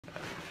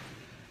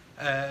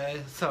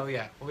So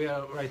yeah, we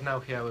are right now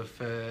here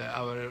with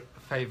our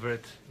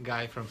favorite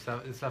guy from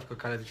Slavko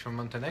Kalezic from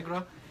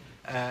Montenegro.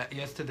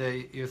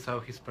 Yesterday you saw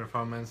his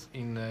performance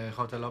in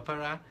Hotel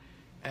Opera,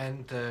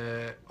 and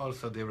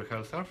also the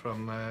rehearsal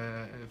from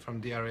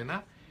the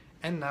arena.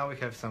 And now we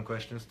have some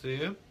questions to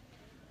you.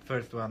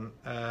 First one: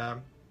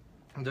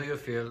 do you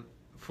feel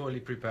fully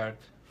prepared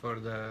for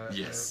the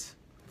Yes,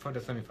 for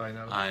the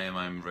semi-final? I am.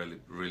 I'm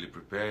really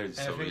prepared.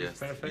 So Everything yes, is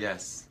perfect?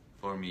 yes,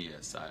 for me,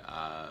 yes.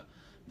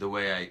 The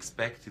way I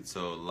expected.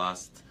 So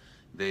last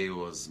day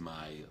was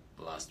my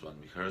last one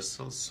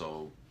rehearsal.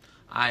 So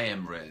I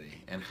am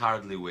ready and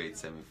hardly wait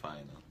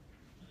semi-final.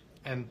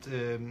 And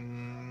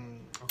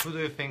who do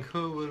you think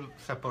who will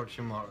support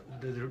you more,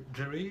 the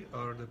jury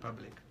or the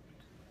public?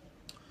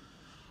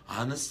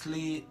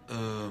 Honestly,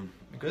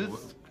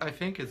 Because I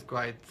think it's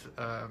quite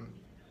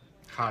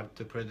hard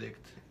to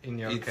predict in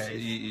your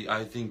case.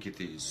 I think it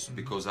is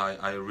because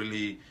I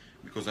really,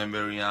 because I'm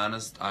very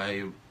honest,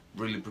 I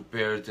really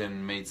prepared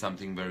and made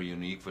something very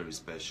unique, very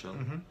special.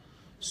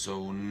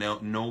 So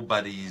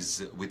nobody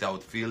is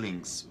without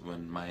feelings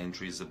when my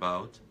entry is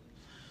about.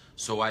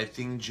 So I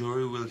think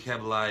jury will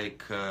have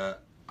like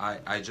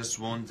I just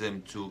want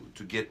them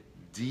to get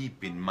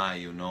deep in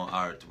my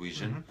art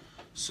vision.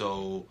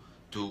 So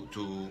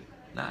to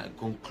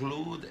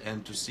conclude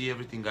and to see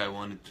everything I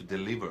wanted to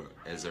deliver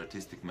as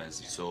artistic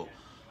message. So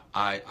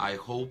I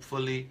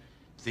hopefully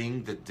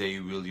think that they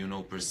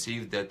will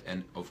perceive that,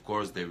 and of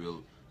course they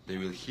will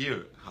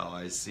hear how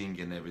I sing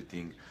and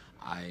everything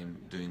I'm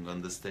doing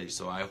on the stage.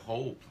 So I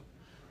hope,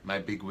 my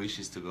big wish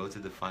is to go to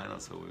the final,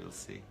 so we'll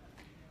see.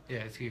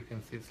 Yes, you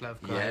can see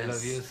Slavko. Yes. I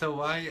love you. So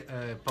why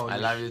Polish? I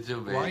love you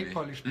too, baby. Why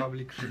Polish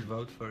public should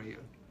vote for you?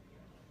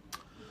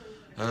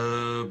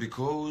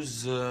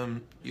 Because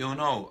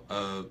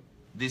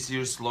this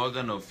year's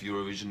slogan of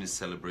Eurovision is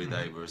celebrate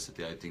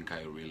diversity. I think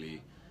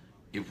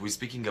if we're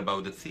speaking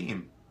about the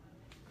theme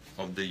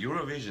of the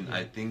Eurovision,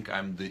 I think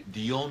I'm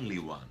the only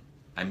one.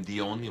 I'm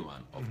the only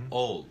one of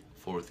all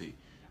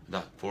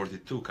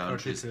 42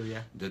 countries 42,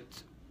 yeah.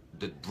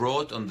 that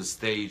brought on the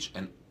stage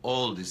and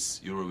all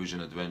this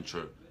Eurovision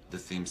adventure the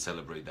theme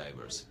celebrate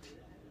diversity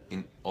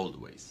in all the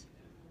ways.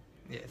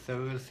 Yeah, so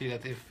we will see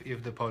that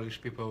if the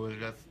Polish people will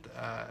just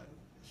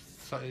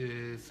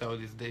saw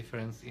this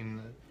difference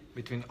in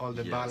between all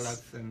the Yes.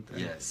 ballads and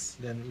Yes.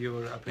 then you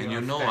will appear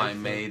And on I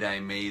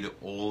stage, made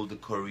all the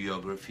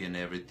choreography and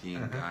everything.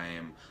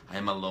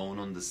 I'm alone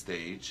on the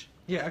stage.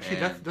 Yeah, actually,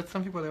 And- that's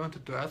something what I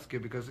wanted to ask you,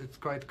 because it's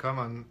quite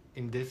common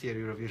in this year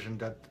Eurovision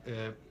that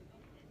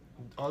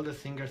all the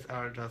singers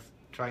are just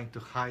trying to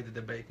hide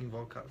the backing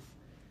vocals.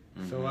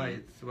 So why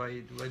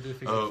do you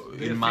think? Do you In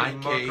feel my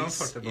more case,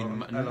 comfortable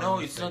alone no,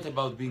 on it's not stage?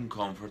 about being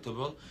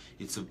comfortable.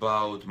 It's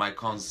about my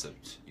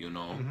concept.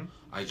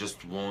 I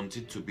just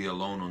wanted to be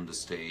alone on the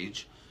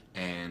stage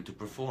and to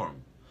perform,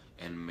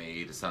 and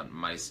made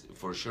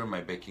for sure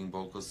my backing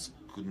vocals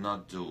could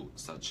not do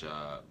such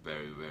a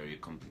very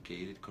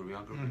complicated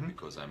choreography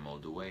because I'm all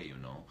the way,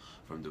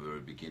 from the very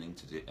beginning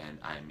to the end.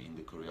 I'm in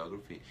the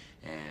choreography,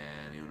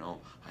 and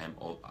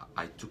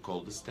I took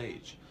all the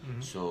stage.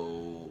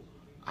 So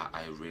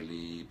I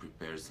really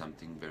prepared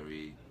something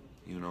very,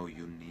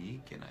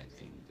 unique, and I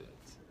think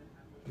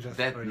Just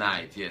that for you.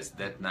 night, yes,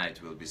 that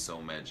night will be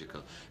so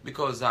magical.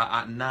 Because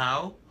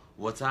now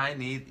what I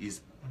need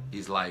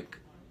is like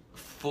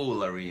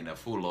full arena,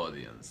 full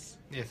audience.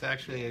 Yes,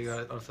 actually, you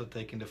are also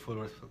taking the full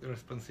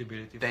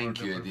responsibility. Thank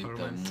for you, the Edita.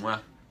 performance. Mwah.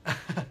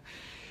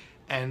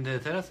 And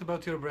tell us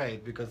about your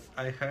braid, because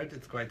I heard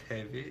it's quite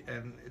heavy,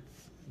 and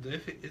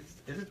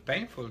is it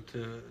painful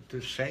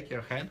to shake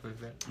your hand with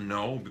that?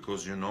 No,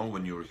 because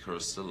when you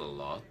rehearsal a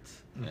lot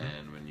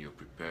and when you're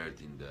prepared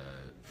in the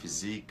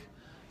physique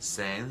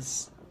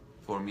sense,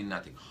 for me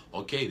nothing.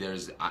 Okay,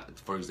 there's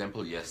for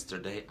example,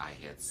 yesterday I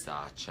had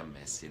such a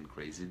messy and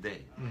crazy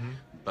day.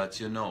 But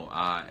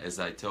as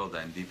I told,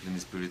 I'm deeply in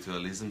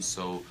spiritualism,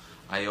 so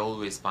I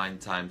always find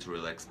time to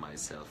relax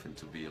myself and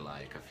to be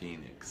like a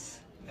phoenix.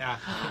 Yeah.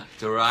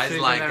 To rise So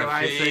you're like gonna a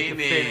rise like a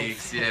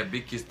phoenix. Yeah,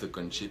 big kiss to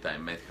Conchita. I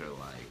met her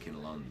like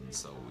in London,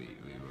 so we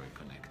were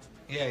connected.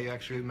 Yeah, you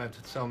actually met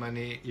so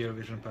many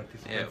Eurovision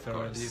participants of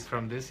already course.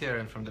 from this year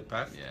and from the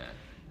past.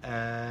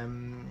 Yeah.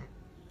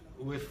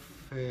 With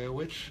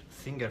which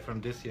singer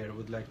from this year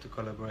would like to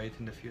collaborate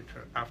in the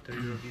future after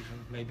Eurovision?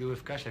 Maybe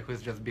with Kasia, who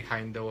is just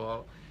behind the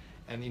wall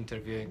and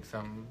interviewing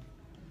some.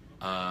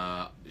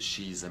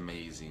 She's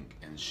amazing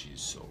and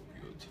she's so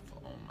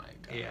beautiful. Oh my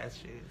God. Yes,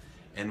 she is.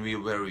 And we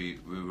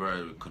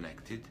were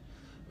connected,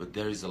 but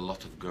there is a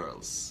lot of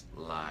girls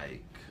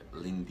like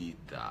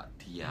Lindita,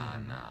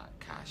 Tiana,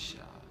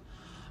 Kasia,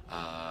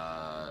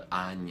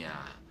 Anya,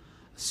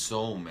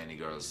 so many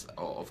girls.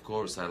 Of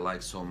course, I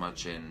like so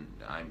much, and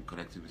I'm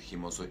connected with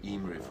him also.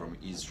 Imre from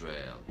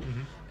Israel,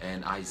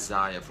 and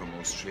Isaiah from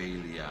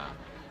Australia.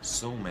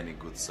 So many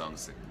good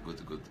songs,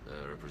 good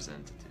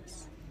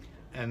representatives.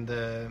 And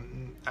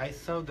I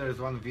saw there's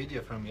one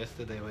video from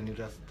yesterday when you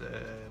just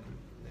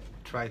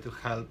try to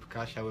help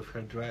Kasia with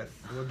her dress.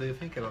 What do you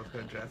think about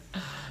her dress?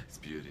 It's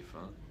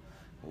beautiful,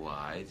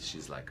 white.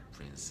 She's like a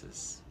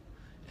princess,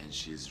 and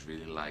she's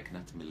really like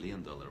not $1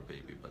 million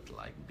baby, but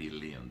like $1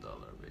 billion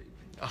baby.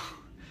 Oh,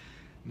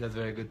 that's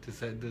very good to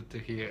say, good to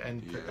hear.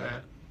 And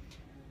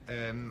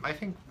I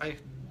think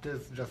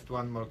there's just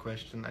one more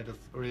question. I just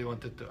really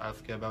wanted to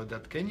ask you about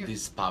that. Can you?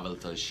 This Pavel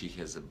tells she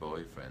has a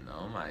boyfriend.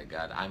 Oh my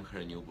God, I'm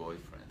her new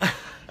boyfriend.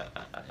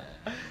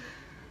 Yeah.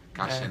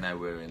 Kasia and I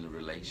were in a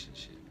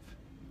relationship.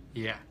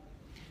 Yeah.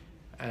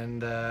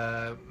 And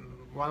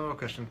one more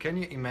question. Can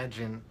you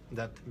imagine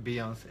that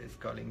Beyonce is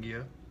calling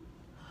you?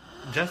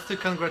 Just to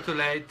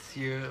congratulate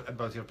you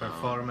about your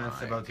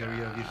performance, about your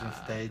Eurovision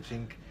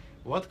staging.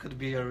 What could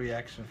be your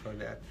reaction for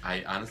that?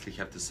 I honestly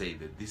have to say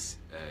that this,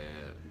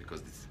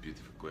 because this is a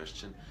beautiful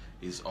question,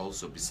 is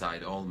also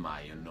beside all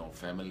my,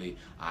 family.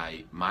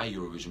 My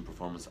Eurovision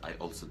performance I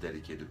also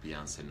dedicate to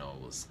Beyonce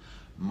Knowles.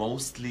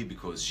 Mostly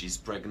because she's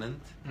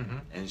pregnant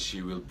and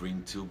she will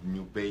bring 2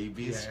 new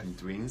babies,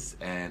 twins,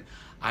 and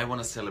I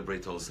want to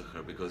celebrate also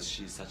her because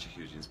she's such a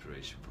huge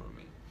inspiration for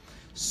me.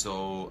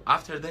 So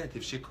after that,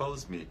 if she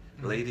calls me,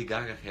 Lady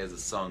Gaga has a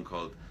song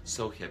called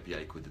 "So Happy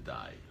I Could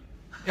Die."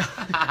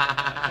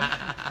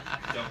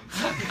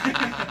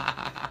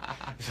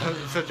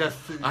 so just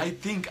I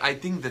think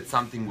that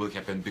something will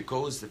happen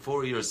because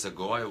 4 years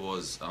ago I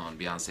was on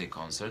Beyonce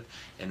concert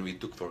and we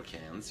took 4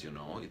 cans,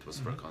 it was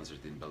for a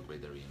concert in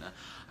Belgrade Arena.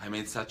 I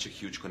made such a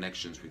huge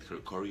connections with her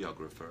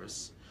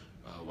choreographers.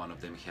 One of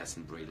them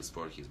Hassan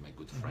Brailsford, he's my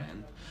good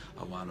friend.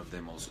 One of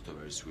them also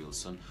Tavares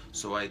Wilson.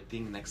 So I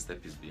think next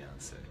step is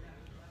Beyonce.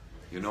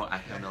 I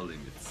have no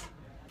limits.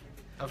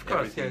 Of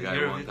course, everything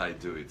I want, I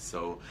do it.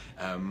 So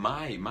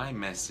my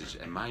message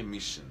and my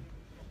mission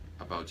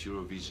about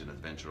Eurovision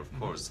adventure, of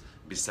course,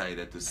 beside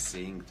that to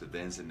sing, to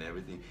dance and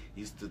everything,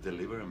 is to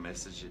deliver a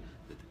message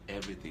that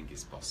everything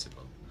is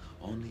possible.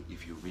 Only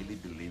if you really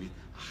believe it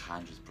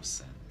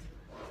 100%.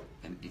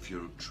 And if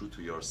you're true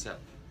to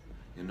yourself,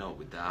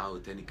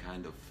 without any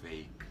kind of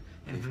fake,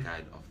 any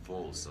kind of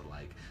false, or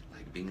like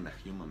being a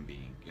human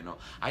being,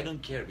 I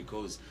don't care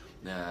because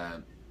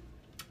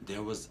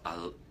there was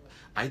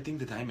I think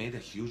that I made a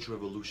huge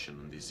revolution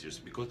in these years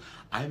because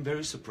I'm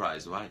very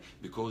surprised. Why?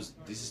 Because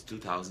this is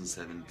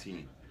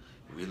 2017.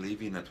 We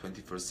live in a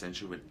 21st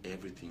century when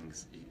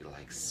everything's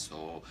like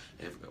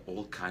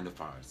all kind of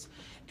arts.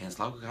 And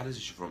Slavko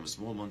Kalezic from a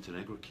small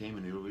Montenegro came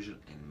in Eurovision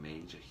and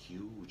made a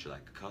huge,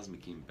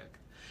 cosmic impact.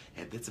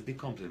 And that's a big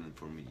compliment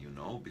for me,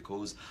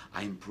 because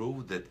I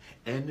proved that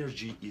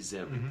energy is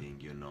everything,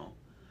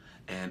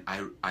 And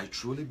I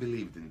truly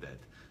believed in that.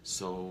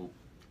 So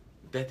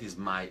that is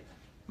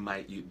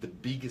the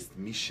biggest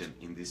mission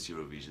in this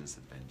Eurovision's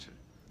adventure.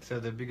 So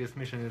the biggest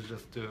mission is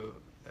just to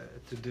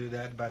do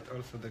that, but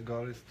also the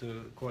goal is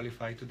to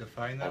qualify to the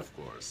final. Of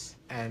course.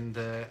 And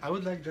I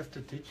would like just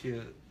to teach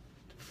you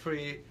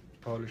 3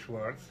 Polish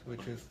words,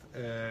 which is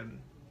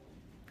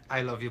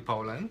I love you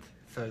Poland.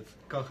 So it's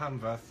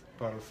kocham was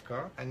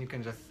Polsko, and you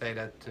can just say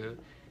that to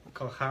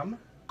kocham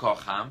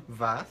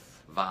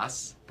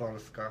was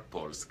Polska.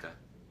 Polska.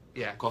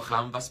 Yeah.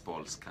 Kocham was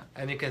Polska.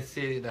 And you can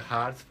see the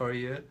hearts for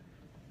you.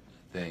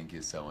 Thank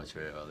you so much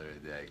for your honor,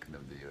 the icon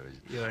of the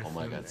Eurovision. You're oh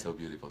my so God, so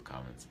beautiful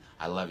comments.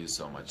 I love you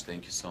so much.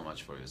 Thank you so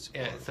much for your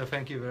support. Yeah, so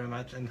thank you very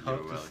much, and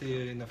hope to see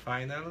you in the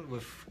final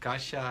with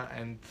Kasia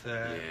and...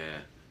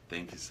 yeah,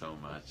 thank you so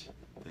much.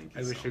 Thank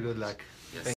you. I wish you good luck. Yes.